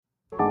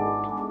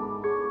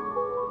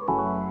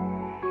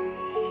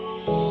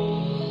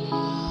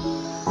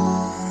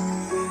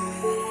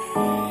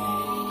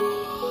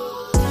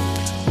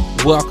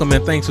Welcome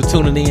and thanks for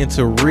tuning in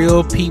to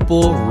Real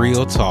People,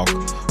 Real Talk.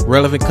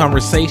 Relevant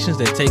conversations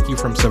that take you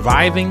from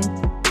surviving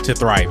to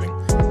thriving.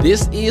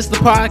 This is the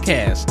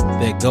podcast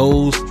that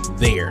goes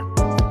there.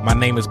 My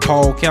name is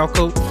Paul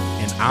Calcote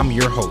and I'm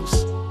your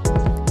host.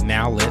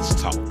 Now let's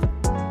talk.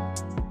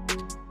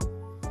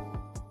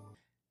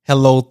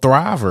 Hello,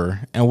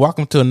 Thriver, and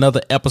welcome to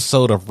another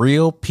episode of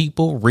Real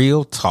People,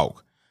 Real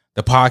Talk,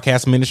 the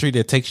podcast ministry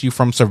that takes you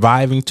from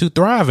surviving to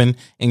thriving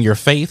in your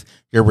faith,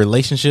 your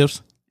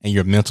relationships, and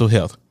your mental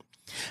health.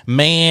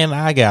 Man,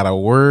 I got a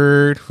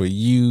word for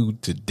you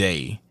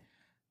today.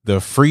 The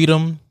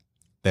freedom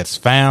that's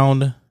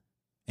found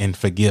in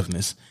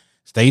forgiveness.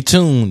 Stay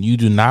tuned. You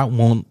do not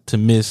want to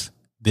miss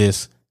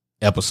this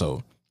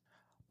episode.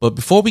 But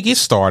before we get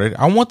started,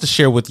 I want to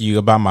share with you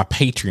about my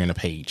Patreon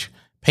page.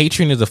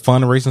 Patreon is a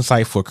fundraising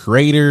site for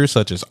creators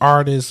such as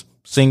artists,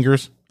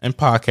 singers, and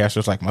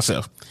podcasters like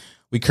myself.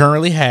 We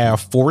currently have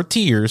 4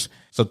 tiers.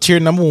 So tier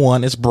number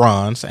 1 is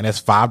bronze, and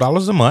that's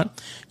 $5 a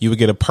month. You will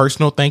get a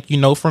personal thank you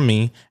note from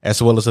me,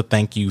 as well as a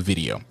thank you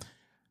video.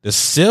 The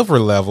silver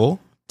level,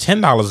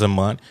 $10 a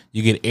month,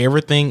 you get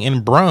everything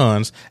in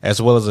bronze,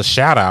 as well as a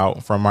shout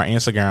out from our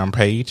Instagram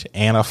page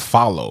and a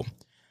follow.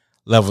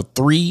 Level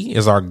 3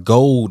 is our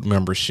gold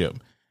membership,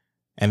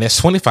 and that's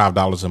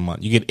 $25 a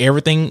month. You get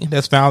everything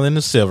that's found in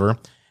the silver,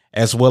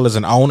 as well as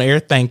an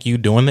on-air thank you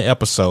during the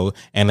episode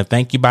and a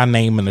thank you by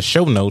name in the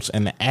show notes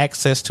and the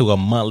access to a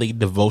monthly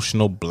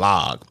devotional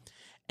blog.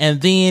 And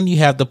then you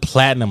have the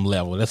platinum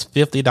level. That's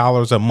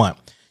 $50 a month.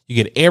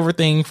 You get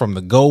everything from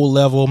the gold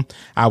level.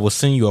 I will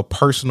send you a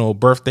personal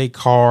birthday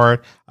card.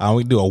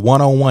 We do a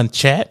one-on-one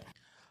chat.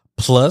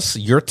 Plus,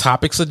 your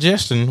topic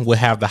suggestion will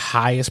have the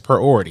highest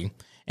priority.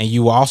 And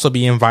you will also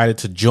be invited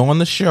to join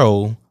the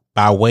show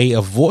by way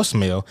of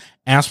voicemail,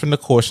 answering the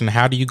question,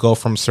 how do you go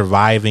from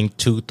surviving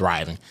to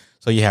thriving?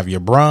 So you have your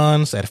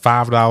bronze at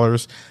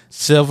 $5,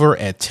 silver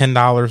at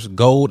 $10,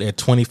 gold at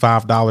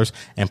 $25,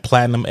 and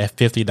platinum at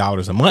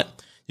 $50 a month.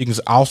 You can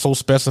also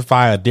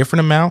specify a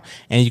different amount,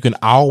 and you can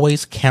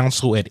always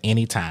cancel at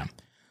any time.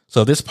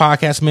 So this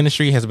podcast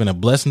ministry has been a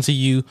blessing to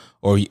you,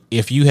 or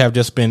if you have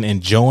just been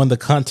enjoying the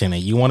content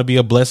and you want to be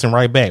a blessing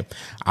right back,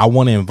 I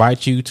want to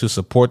invite you to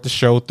support the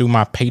show through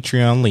my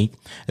Patreon link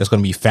that's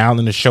going to be found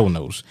in the show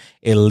notes.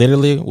 It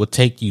literally will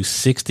take you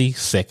 60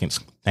 seconds.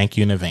 Thank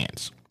you in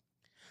advance.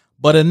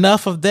 But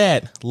enough of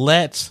that.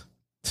 Let's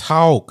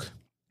talk.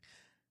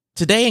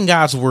 Today in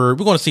God's word,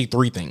 we're going to see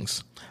 3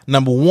 things.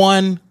 Number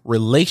 1,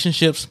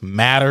 relationships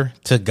matter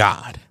to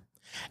God.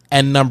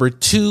 And number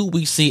 2,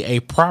 we see a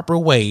proper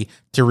way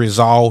to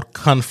resolve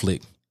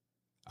conflict.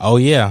 Oh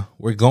yeah,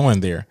 we're going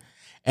there.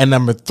 And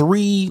number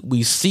 3,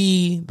 we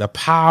see the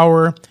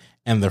power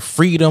and the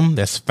freedom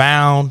that's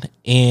found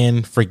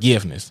in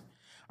forgiveness.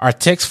 Our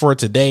text for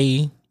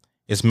today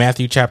is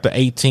Matthew chapter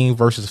 18,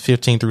 verses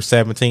 15 through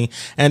 17.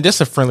 And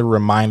just a friendly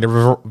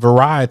reminder,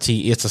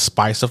 variety is the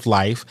spice of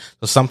life.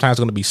 So sometimes it's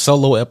going to be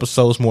solo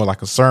episodes, more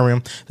like a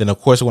sermon. Then,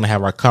 of course, we're going to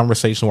have our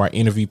conversation where I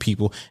interview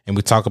people and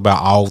we talk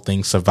about all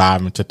things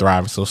surviving to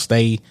thriving. So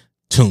stay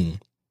tuned.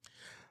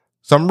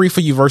 So I'm going to read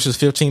for you verses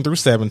 15 through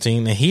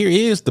 17. And here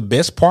is the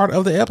best part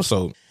of the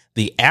episode.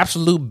 The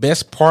absolute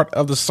best part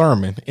of the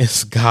sermon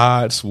is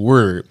God's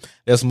word.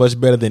 That's much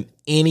better than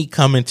any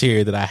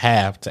commentary that I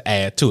have to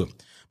add to it.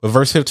 But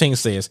verse 15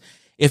 says,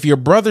 if your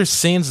brother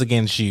sins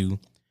against you,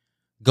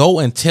 go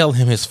and tell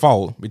him his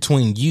fault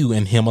between you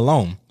and him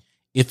alone.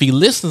 If he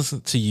listens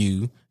to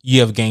you, you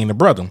have gained a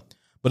brother.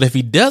 But if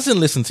he doesn't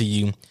listen to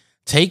you,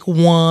 take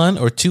 1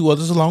 or 2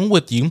 others along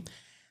with you,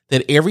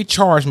 that every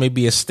charge may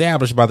be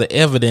established by the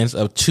evidence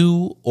of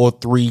 2 or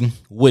 3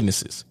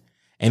 witnesses.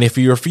 And if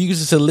he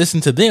refuses to listen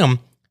to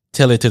them,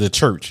 tell it to the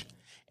church.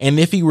 And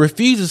if he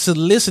refuses to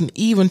listen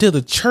even to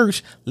the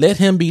church, let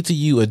him be to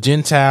you a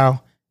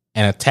Gentile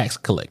and a tax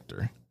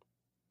collector.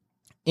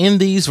 In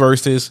these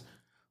verses,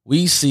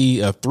 we see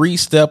a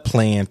 3-step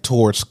plan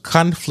towards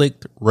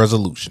conflict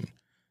resolution.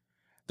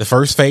 The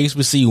first phase,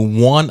 we see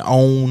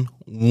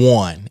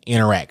one-on-one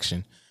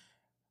interaction.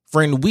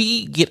 Friend,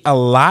 we get a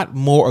lot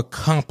more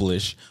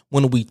accomplished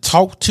when we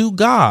talk to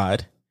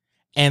God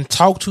and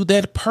talk to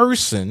that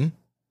person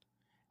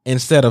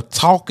instead of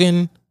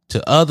talking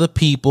to other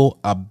people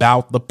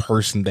about the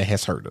person that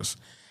has hurt us.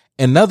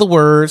 In other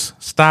words,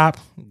 stop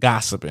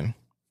gossiping.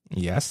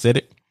 Yeah, I said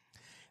it.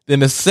 Then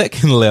the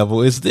second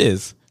level is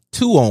this,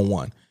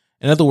 2-on-1.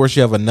 In other words,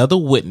 you have another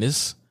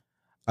witness,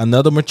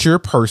 another mature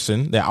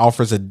person that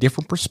offers a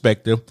different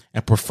perspective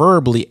and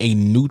preferably a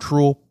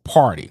neutral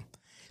party.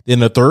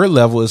 Then the third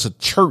level is a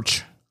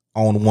church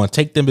on one.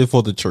 Take them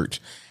before the church.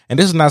 And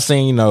this is not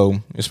saying,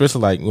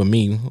 especially like with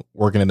me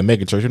working in the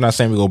mega church, you're not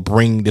saying we go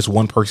bring this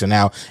one person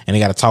out and they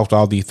got to talk to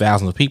all these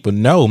thousands of people.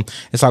 No,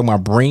 it's talking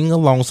about bringing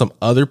along some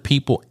other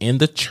people in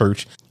the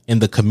church, in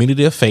the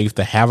community of faith,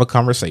 to have a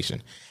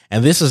conversation.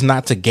 And this is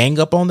not to gang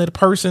up on that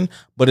person,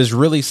 but it's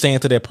really saying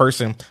to that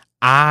person,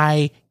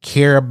 I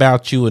care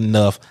about you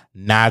enough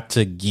not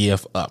to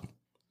give up.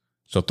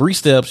 So 3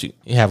 steps, you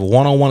have a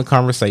one-on-one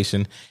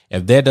conversation.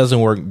 If that doesn't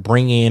work,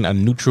 bring in a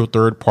neutral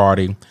third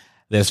party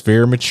that's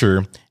very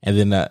mature. And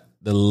then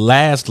the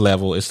last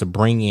level is to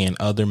bring in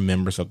other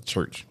members of the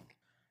church.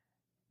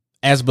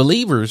 As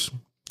believers,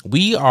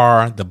 we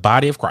are the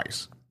body of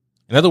Christ.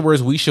 In other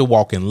words, we should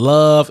walk in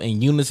love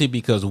and unity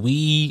because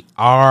we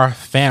are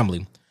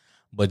family.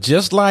 But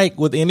just like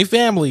with any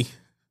family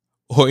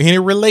or any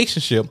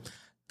relationship,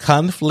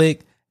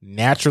 conflict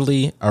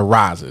naturally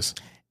arises.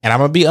 And I'm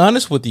going to be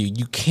honest with you.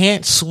 You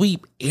can't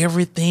sweep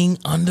everything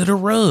under the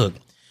rug,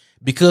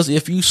 because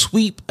if you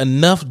sweep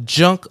enough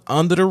junk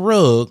under the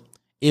rug,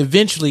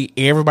 eventually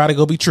everybody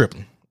going to be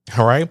tripping.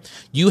 All right.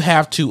 You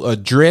have to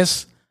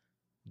address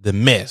the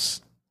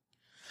mess.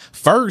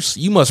 First,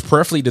 you must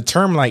prayerfully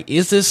determine, like,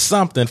 is this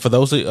something, for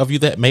those of you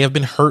that may have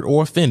been hurt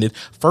or offended?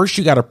 First,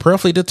 you got to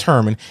prayerfully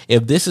determine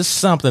if this is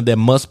something that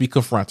must be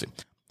confronted,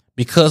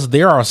 because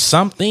there are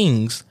some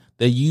things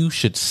that you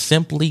should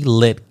simply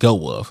let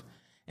go of.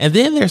 And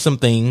then there's some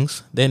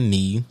things that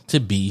need to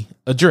be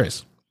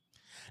addressed.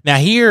 Now,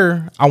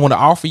 here, I want to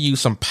offer you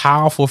some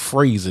powerful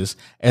phrases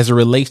as it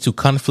relates to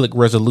conflict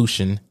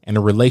resolution and the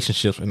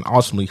relationships and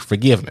ultimately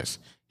forgiveness.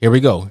 Here we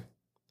go.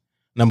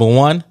 Number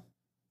 1,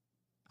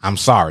 I'm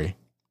sorry.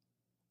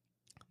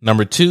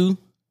 Number 2,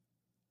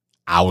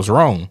 I was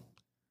wrong.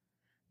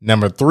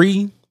 Number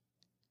 3,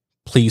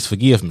 please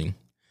forgive me.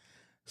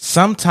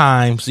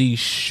 Sometimes these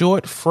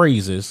short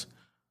phrases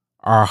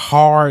are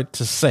hard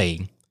to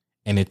say,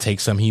 and it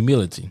takes some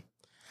humility.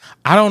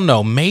 I don't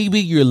know. Maybe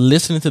you're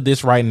listening to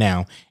this right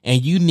now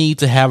and you need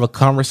to have a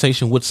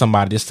conversation with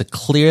somebody just to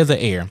clear the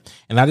air.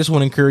 And I just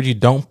want to encourage you,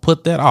 don't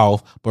put that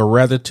off, but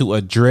rather to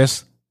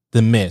address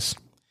the mess.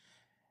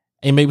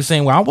 And maybe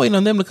saying, well, I'm waiting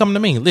on them to come to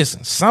me.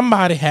 Listen,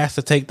 somebody has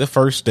to take the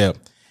first step.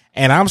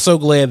 And I'm so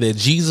glad that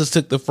Jesus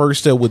took the first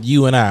step with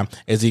you and I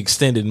as he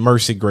extended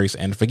mercy, grace,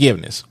 and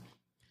forgiveness.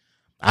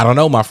 I don't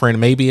know, my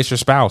friend. Maybe it's your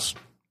spouse,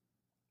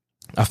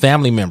 a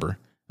family member,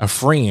 a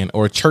friend,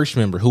 or a church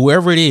member.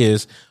 Whoever it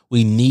is,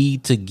 we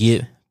need to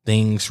get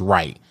things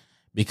right,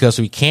 because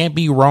we can't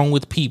be wrong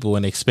with people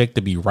and expect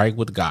to be right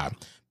with God.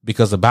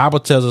 Because the Bible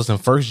tells us in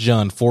 1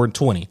 John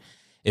 4:20,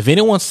 if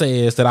anyone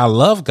says that I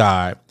love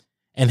God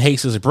and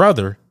hates his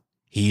brother,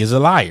 he is a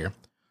liar.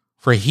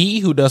 For he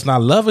who does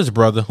not love his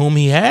brother whom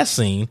he has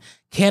seen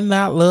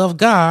cannot love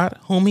God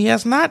whom he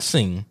has not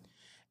seen.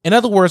 In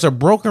other words, a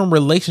broken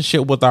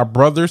relationship with our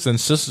brothers and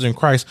sisters in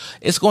Christ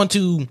is going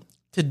to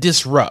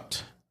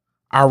disrupt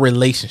our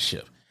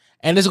relationship.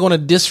 And it's going to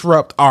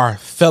disrupt our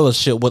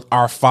fellowship with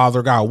our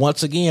Father God.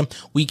 Once again,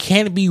 we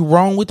can't be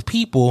wrong with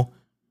people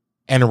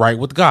and right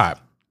with God.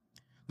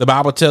 The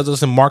Bible tells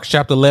us in Mark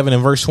chapter 11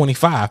 and verse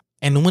 25,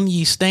 and when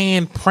ye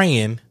stand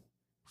praying,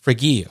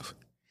 forgive.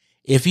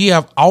 If ye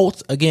have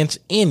aught against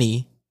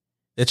any,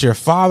 that your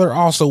Father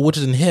also which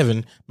is in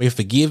heaven may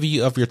forgive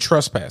you of your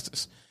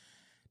trespasses.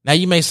 Now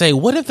you may say,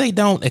 what if they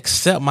don't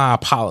accept my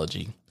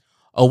apology?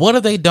 Or what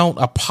if they don't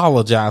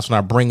apologize when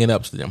I bring it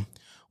up to them?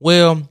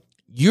 Well,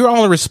 you're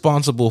only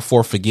responsible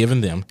for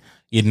forgiving them.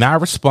 You're not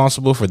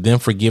responsible for them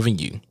forgiving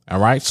you. All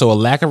right. So a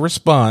lack of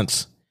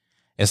response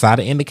is not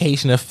an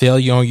indication of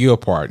failure on your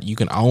part. You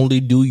can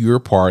only do your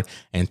part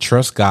and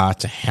trust God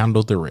to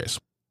handle the rest.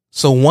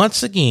 So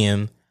once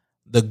again,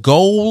 the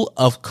goal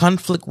of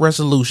conflict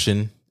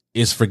resolution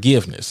is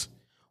forgiveness,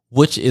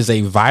 which is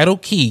a vital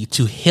key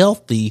to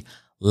healthy,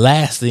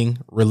 lasting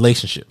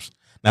relationships.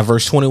 Now,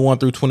 verse 21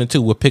 through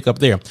 22, we'll pick up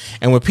there.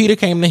 And when Peter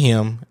came to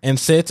him and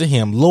said to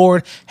him,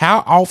 Lord,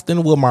 how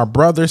often will my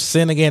brother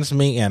sin against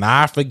me and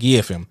I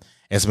forgive him?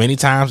 As many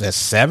times as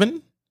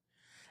 7?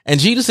 And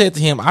Jesus said to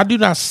him, I do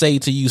not say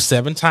to you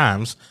 7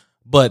 times,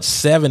 but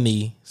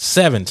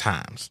 77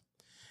 times.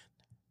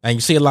 Now, you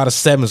see a lot of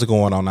 7s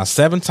going on. Now,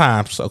 7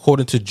 times,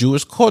 according to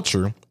Jewish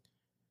culture,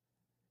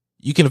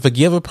 you can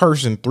forgive a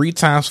person 3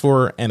 times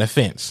for an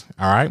offense.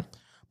 All right.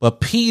 But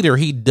Peter,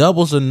 he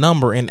doubles the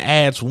number and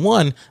adds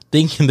 1,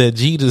 thinking that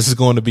Jesus is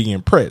going to be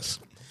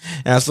impressed.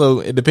 And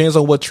so it depends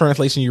on what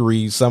translation you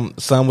read. Some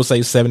would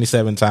say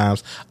 77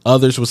 times.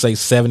 Others would say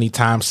 70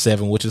 times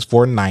 7, which is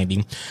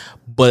 490.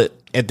 But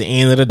at the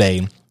end of the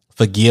day,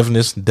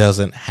 forgiveness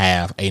doesn't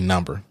have a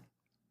number.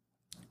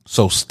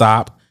 So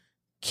stop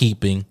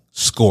keeping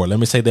score. Let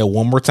me say that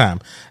one more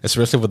time,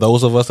 especially for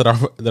those of us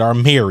that are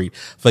married.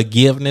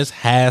 Forgiveness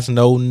has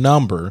no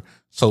number.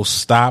 So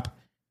stop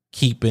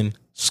keeping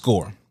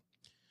score.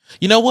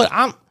 You know what?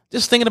 I'm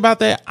just thinking about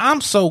that. I'm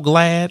so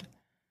glad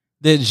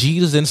that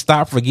Jesus didn't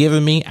stop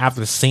forgiving me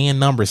after sin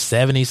number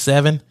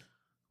 77.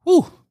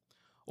 Whew.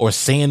 Or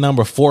sin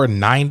number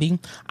 490.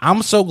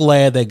 I'm so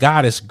glad that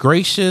God is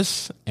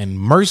gracious and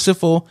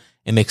merciful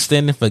in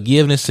extending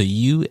forgiveness to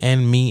you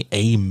and me.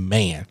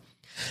 Amen.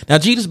 Now,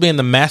 Jesus, being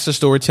the master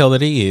storyteller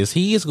that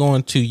he is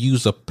going to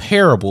use a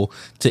parable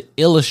to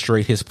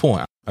illustrate his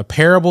point. A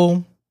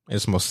parable, in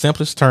its most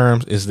simplest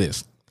terms, is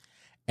this: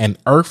 an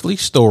earthly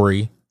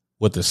story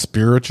with a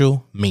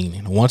spiritual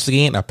meaning. Once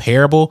again, a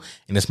parable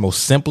in its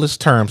most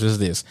simplest terms is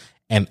this: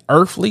 an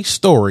earthly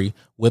story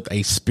with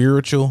a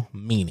spiritual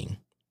meaning.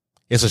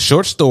 It's a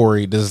short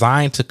story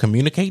designed to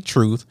communicate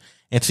truth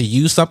and to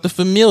use something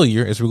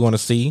familiar, as we're going to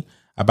see,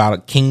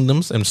 about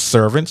kingdoms and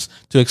servants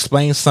to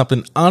explain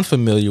something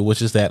unfamiliar,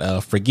 which is that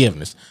of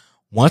forgiveness.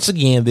 Once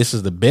again, this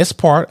is the best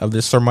part of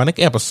this sermonic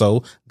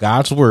episode,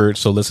 God's word.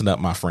 So listen up,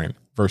 my friend.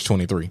 Verse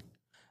 23.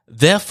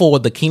 Therefore,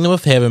 the kingdom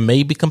of heaven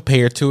may be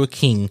compared to a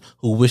king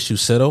who wished to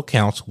settle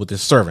accounts with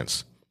his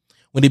servants.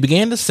 When he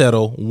began to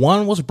settle,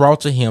 one was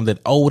brought to him that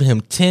owed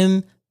him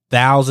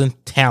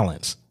 10,000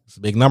 talents. It's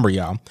a big number,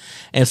 y'all.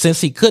 And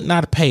since he could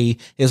not pay,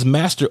 his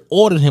master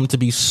ordered him to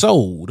be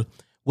sold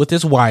with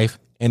his wife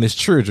and his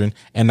children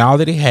and all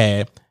that he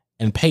had,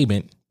 and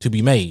payment to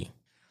be made.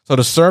 So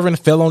the servant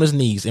fell on his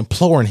knees,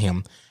 imploring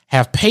him,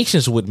 have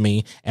patience with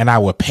me, and I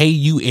will pay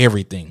you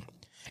everything.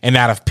 And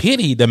out of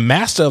pity, the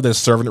master of the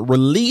servant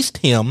released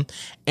him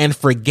and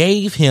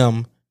forgave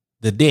him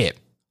the debt.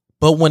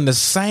 But when the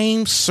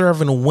same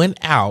servant went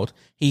out,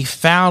 he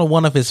found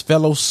one of his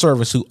fellow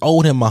servants who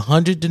owed him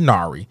 100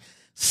 denarii.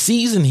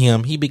 Seizing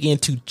him, he began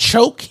to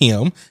choke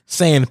him,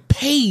 saying,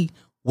 pay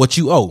what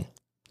you owe.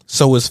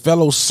 So his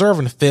fellow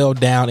servant fell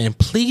down and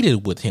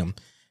pleaded with him,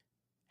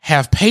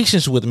 have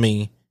patience with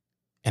me,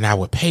 and I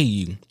will pay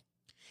you.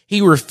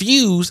 He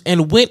refused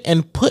and went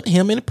and put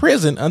him in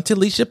prison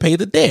until he should pay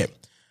the debt.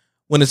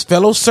 When his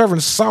fellow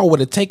servants saw what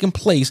had taken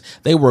place,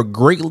 they were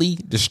greatly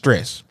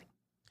distressed.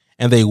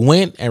 And they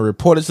went and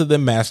reported to the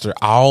master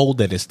all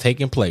that has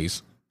taken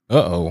place.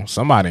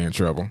 Somebody in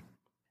trouble.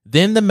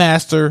 Then the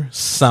master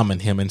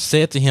summoned him and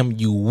said to him,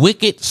 you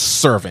wicked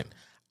servant,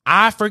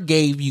 I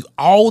forgave you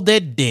all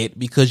that debt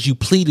because you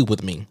pleaded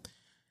with me.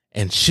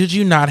 And should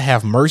you not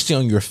have mercy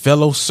on your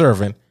fellow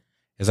servant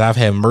as I've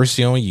had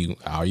mercy on you?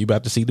 Are you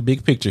about to see the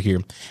big picture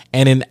here?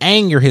 And in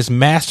anger, his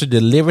master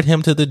delivered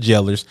him to the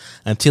jailers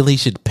until he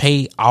should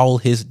pay all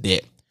his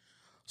debt.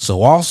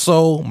 So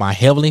also my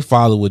heavenly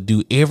Father will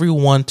do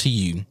everyone to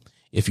you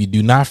if you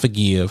do not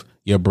forgive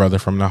your brother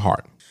from the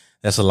heart.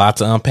 That's a lot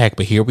to unpack,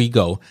 but here we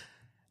go.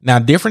 Now,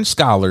 different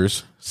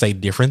scholars say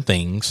different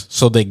things.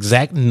 So the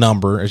exact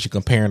number, as you're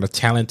comparing a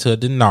talent to a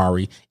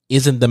denarii,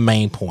 isn't the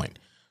main point.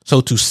 So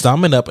to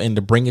sum it up and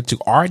to bring it to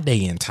our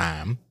day and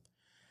time,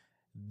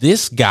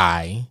 this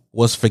guy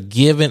was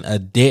forgiven a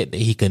debt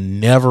that he could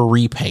never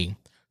repay.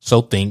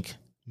 So think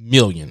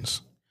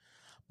millions.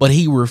 But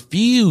he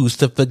refused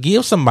to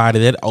forgive somebody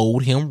that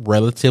owed him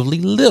relatively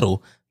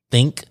little.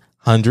 Think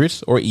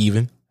hundreds or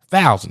even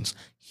thousands.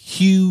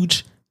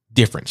 Huge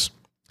difference.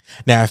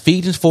 Now,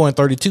 Ephesians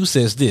 4:32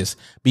 says this,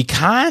 be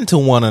kind to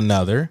one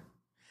another,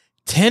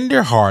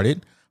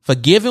 tenderhearted,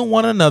 forgiving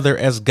one another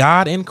as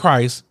God in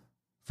Christ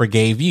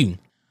forgave you.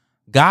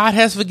 God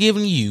has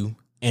forgiven you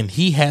and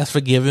he has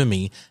forgiven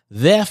me.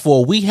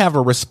 Therefore, we have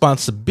a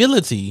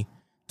responsibility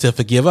to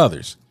forgive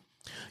others.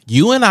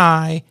 You and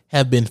I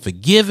have been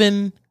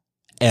forgiven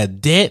a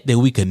debt that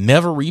we could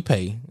never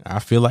repay. I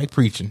feel like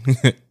preaching.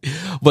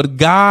 But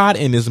God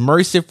in his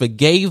mercy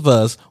forgave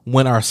us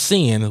when our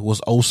sin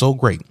was oh so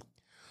great.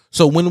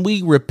 So when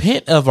we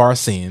repent of our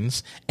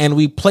sins and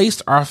we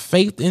placed our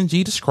faith in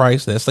Jesus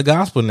Christ, that's the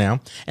gospel now,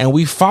 and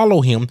we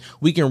follow him,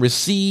 we can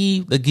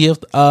receive the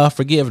gift of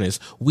forgiveness.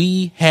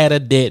 We had a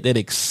debt that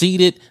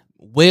exceeded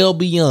well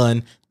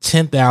beyond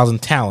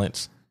 10,000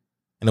 talents,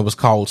 and it was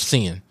called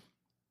sin.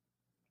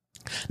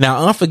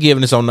 Now,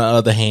 unforgiveness, on the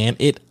other hand,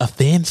 it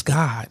offends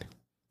God.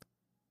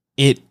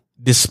 It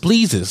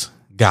displeases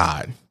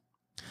God.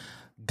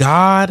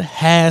 God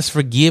has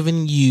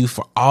forgiven you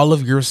for all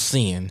of your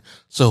sin.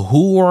 So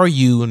who are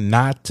you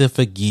not to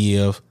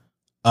forgive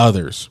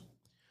others?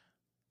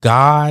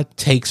 God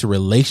takes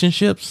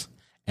relationships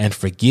and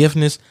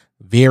forgiveness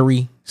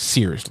very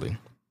seriously.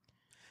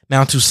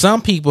 Now, to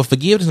some people,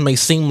 forgiveness may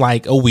seem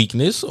like a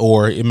weakness,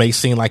 or it may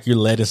seem like you're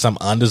letting some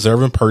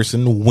undeserving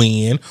person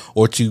win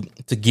or to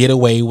get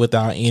away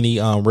without any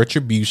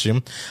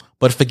retribution.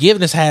 But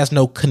forgiveness has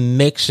no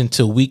connection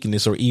to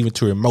weakness or even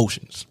to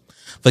emotions.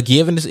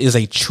 Forgiveness is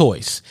a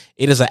choice.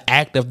 It is an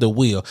act of the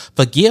will.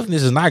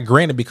 Forgiveness is not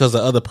granted because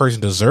the other person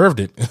deserved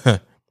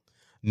it.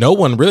 No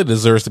one really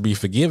deserves to be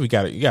forgiven. You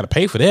got to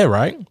pay for that,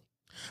 right?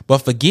 But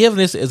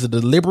forgiveness is a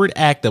deliberate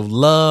act of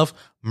love,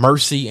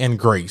 mercy, and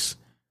grace.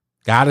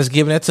 God has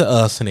given that to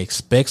us and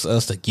expects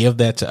us to give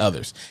that to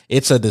others.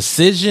 It's a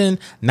decision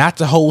not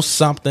to hold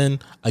something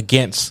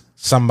against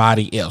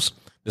somebody else,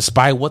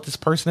 despite what this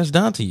person has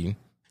done to you.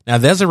 Now,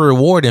 there's a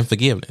reward in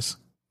forgiveness.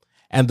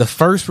 And the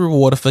first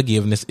reward of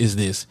forgiveness is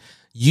this.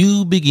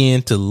 You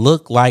begin to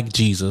look like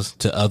Jesus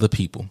to other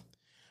people.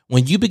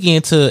 When you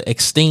begin to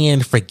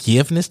extend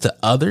forgiveness to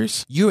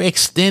others, you're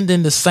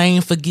extending the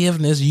same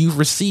forgiveness you've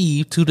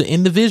received to the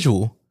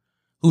individual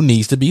who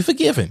needs to be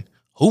forgiven.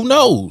 Who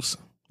knows?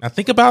 Now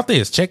think about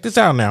this. Check this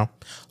out now.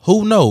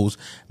 Who knows?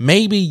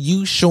 Maybe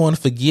you showing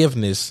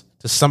forgiveness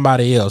to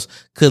somebody else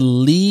could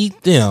lead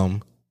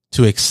them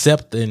to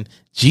accepting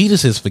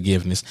Jesus'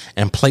 forgiveness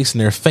and placing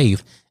their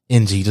faith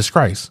in Jesus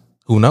Christ.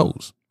 Who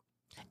knows?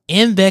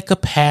 In that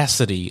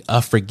capacity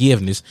of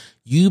forgiveness,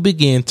 you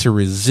begin to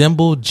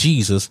resemble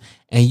Jesus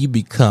and you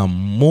become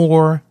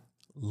more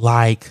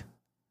like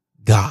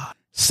God.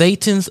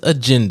 Satan's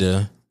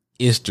agenda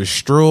is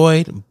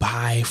destroyed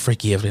by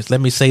forgiveness. Let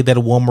me say that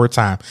one more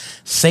time.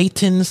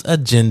 Satan's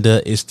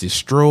agenda is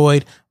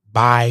destroyed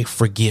by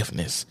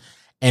forgiveness.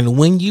 And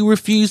when you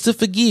refuse to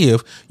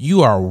forgive,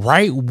 you are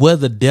right where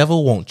the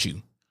devil wants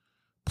you.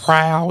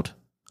 Proud,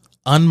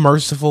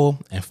 unmerciful,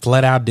 and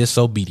flat out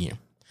disobedient.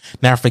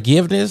 Now,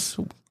 forgiveness,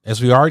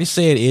 as we already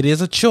said, it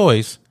is a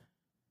choice,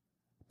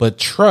 but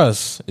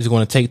trust is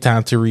going to take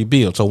time to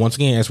rebuild. So once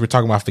again, as we're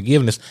talking about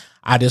forgiveness,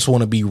 I just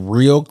want to be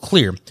real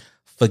clear.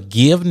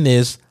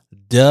 Forgiveness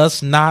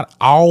does not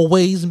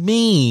always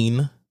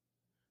mean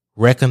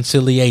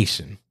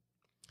reconciliation.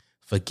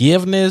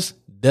 Forgiveness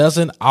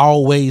doesn't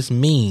always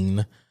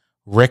mean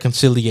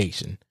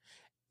reconciliation.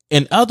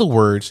 In other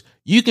words,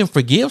 you can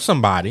forgive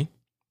somebody,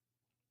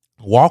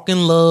 walk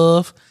in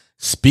love,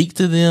 speak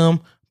to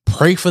them,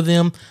 pray for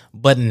them,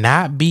 but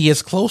not be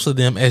as close to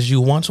them as you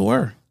once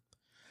were.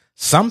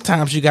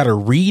 Sometimes you got to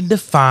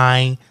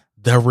redefine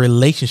the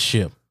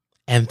relationship,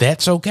 and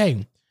that's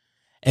okay.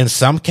 In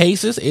some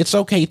cases, it's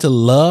okay to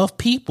love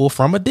people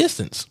from a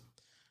distance.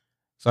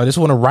 So I just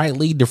want to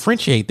rightly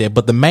differentiate that.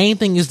 But the main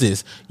thing is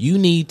this: you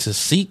need to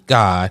seek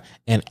God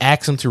and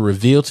ask him to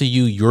reveal to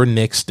you your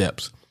next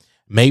steps.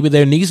 Maybe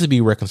there needs to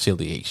be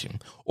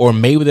reconciliation, or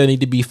maybe there need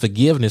to be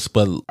forgiveness,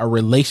 but a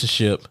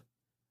relationship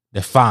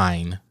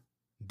defined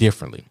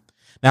differently.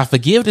 Now,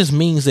 forgiveness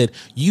means that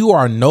you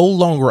are no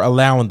longer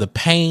allowing the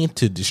pain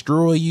to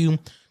destroy you.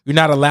 You're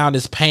not allowing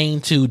this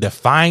pain to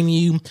define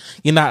you.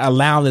 You're not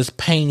allowing this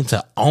pain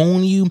to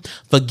own you.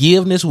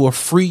 Forgiveness will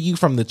free you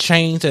from the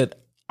chains that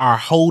are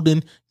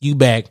holding you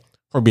back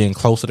from being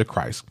closer to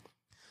Christ.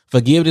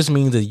 Forgiveness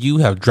means that you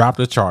have dropped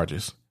the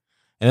charges.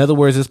 In other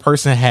words, this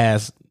person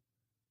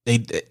they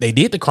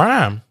did the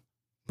crime,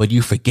 but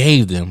you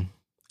forgave them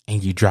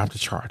and you dropped the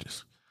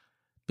charges.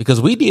 Because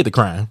we did the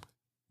crime.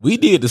 We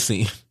did the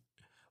sin,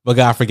 but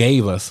God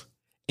forgave us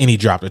and he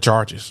dropped the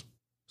charges.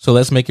 So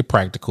let's make it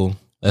practical.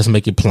 Let's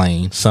make it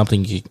plain,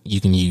 something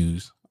you can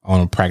use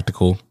on a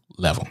practical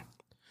level.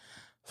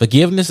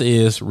 Forgiveness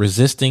is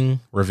resisting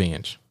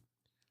revenge.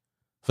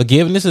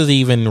 Forgiveness is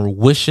even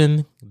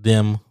wishing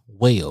them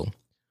well.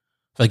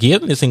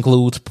 Forgiveness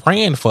includes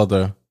praying for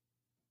the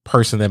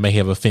person that may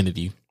have offended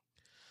you.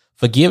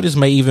 Forgiveness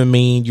may even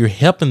mean you're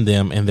helping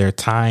them in their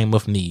time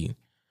of need.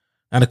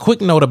 And a quick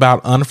note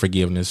about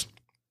unforgiveness.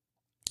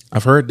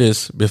 I've heard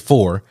this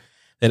before,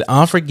 that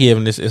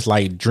unforgiveness is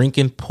like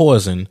drinking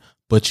poison,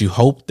 but you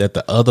hope that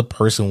the other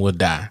person will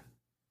die.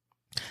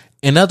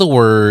 In other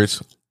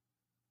words,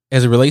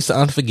 as it relates to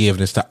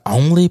unforgiveness, the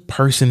only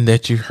person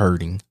that you're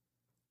hurting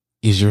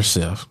is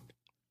yourself.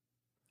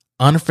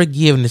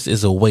 Unforgiveness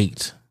is a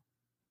weight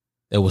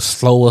that will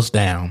slow us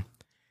down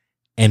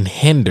and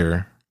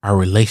hinder our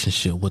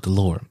relationship with the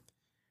Lord.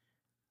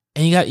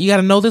 And you got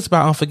to know this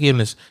about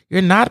unforgiveness.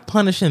 You're not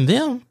punishing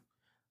them.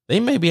 They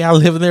may be out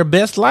living their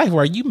best life.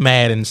 Why are you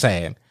mad and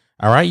sad?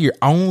 All right. You're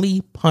only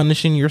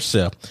punishing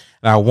yourself.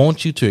 And I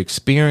want you to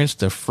experience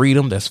the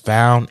freedom that's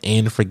found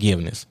in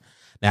forgiveness.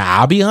 Now,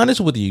 I'll be honest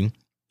with you.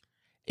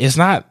 It's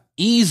not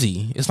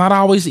easy. It's not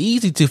always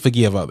easy to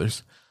forgive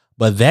others.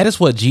 But that is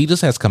what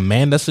Jesus has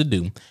commanded us to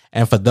do.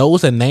 And for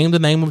those that name the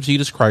name of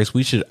Jesus Christ,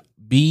 we should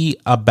be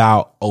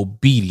about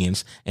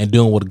obedience and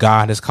doing what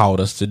God has called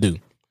us to do.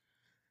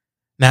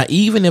 Now,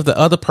 even if the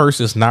other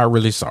person is not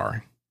really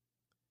sorry,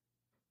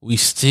 we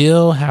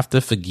still have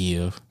to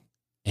forgive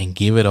and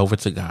give it over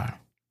to God.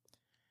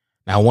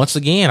 Now, once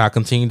again, I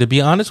continue to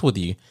be honest with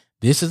you.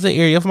 This is the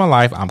area of my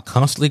life I'm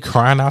constantly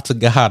crying out to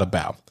God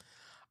about.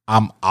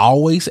 I'm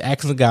always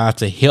asking God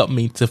to help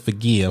me to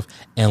forgive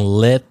and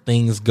let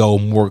things go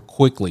more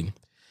quickly.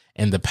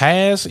 In the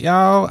past,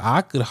 y'all,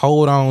 I could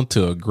hold on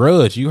to a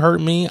grudge. You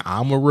hurt me,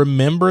 I'm going to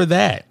remember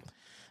that.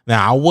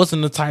 Now, I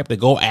wasn't the type to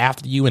go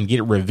after you and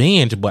get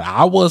revenge, but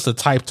I was the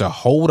type to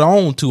hold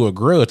on to a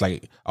grudge.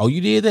 Like, oh, you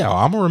did that? Oh,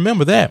 I'm going to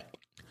remember that.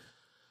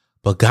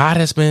 But God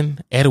has been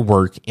at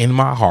work in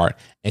my heart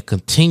and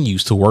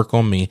continues to work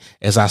on me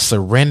as I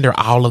surrender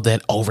all of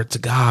that over to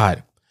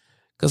God.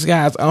 Because,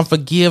 guys,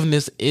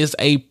 unforgiveness is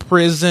a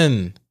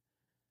prison.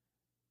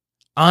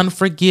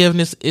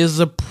 Unforgiveness is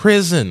a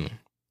prison.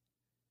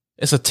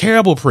 It's a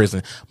terrible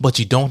prison, but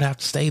you don't have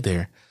to stay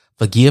there.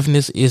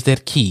 Forgiveness is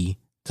that key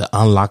to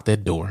unlock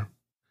that door.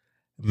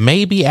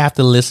 Maybe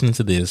after listening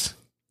to this,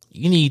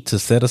 you need to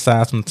set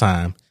aside some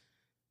time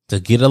to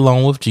get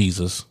along with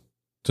Jesus,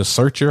 to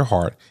search your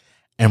heart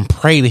and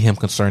pray to him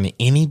concerning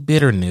any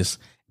bitterness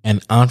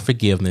and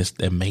unforgiveness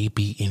that may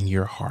be in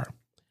your heart.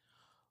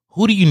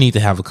 Who do you need to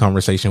have a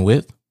conversation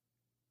with?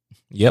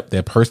 Yep,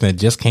 that person that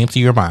just came to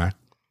your mind.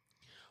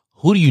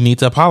 Who do you need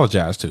to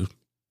apologize to?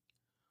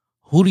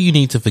 Who do you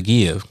need to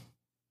forgive?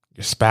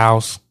 Your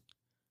spouse,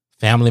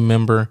 family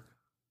member,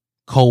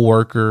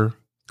 co-worker,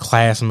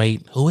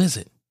 classmate? Who is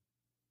it?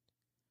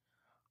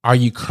 Are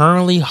you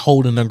currently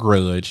holding a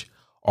grudge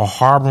or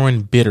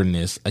harboring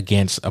bitterness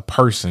against a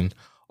person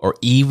or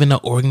even an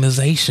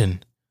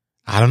organization?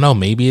 I don't know.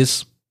 Maybe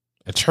it's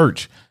a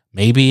church.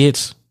 Maybe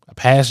it's a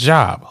past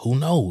job. Who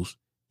knows?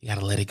 You got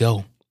to let it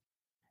go.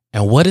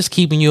 And what is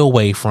keeping you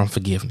away from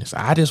forgiveness?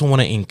 I just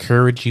want to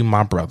encourage you,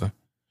 my brother.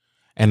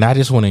 And I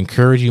just want to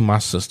encourage you, my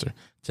sister,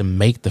 to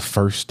make the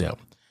first step,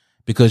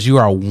 because you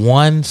are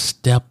one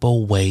step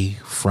away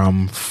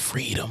from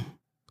freedom.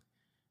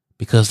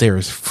 because there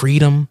is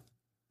freedom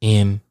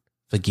in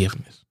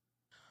forgiveness.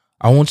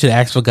 I want you to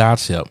ask for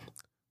God's help.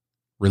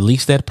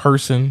 Release that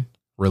person,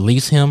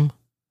 release him,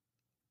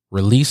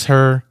 release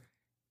her,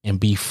 and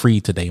be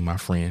free today, my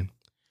friend.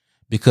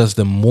 Because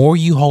the more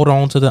you hold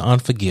on to the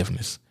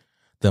unforgiveness,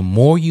 the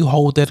more you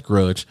hold that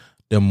grudge,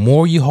 the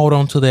more you hold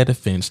on to that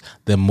offense,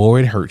 the more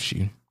it hurts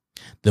you,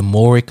 the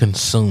more it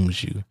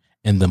consumes you,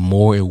 and the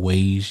more it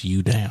weighs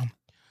you down.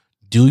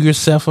 Do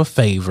yourself a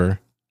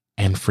favor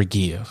and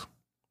forgive.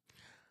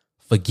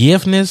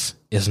 Forgiveness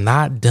is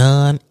not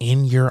done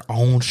in your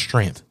own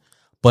strength,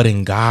 but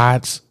in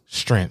God's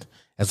strength.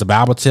 As the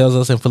Bible tells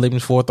us in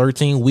Philippians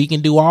 4:13, we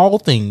can do all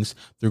things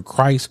through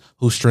Christ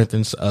who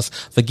strengthens us.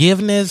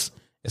 Forgiveness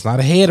is not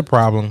a head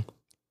problem.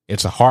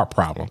 It's a heart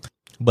problem.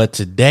 But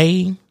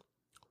today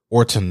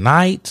or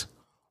tonight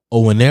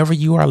or whenever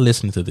you are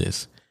listening to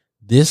this,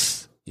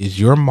 this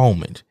is your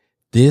moment.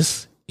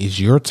 This is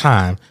your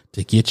time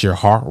to get your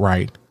heart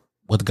right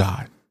with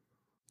God.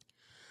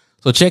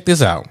 So check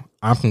this out.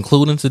 I'm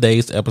concluding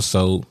today's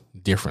episode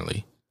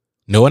differently.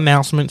 No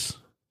announcements,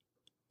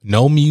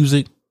 no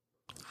music.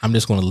 I'm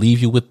just going to leave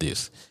you with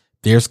this.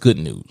 There's good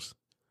news.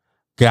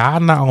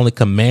 God not only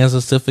commands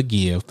us to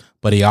forgive,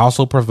 but he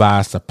also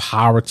provides the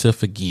power to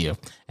forgive,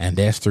 and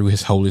that's through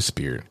his Holy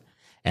Spirit.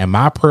 And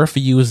my prayer for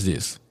you is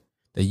this,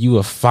 that you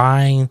will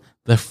find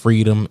the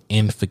freedom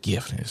in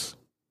forgiveness.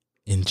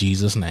 In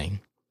Jesus'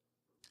 name,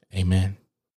 amen.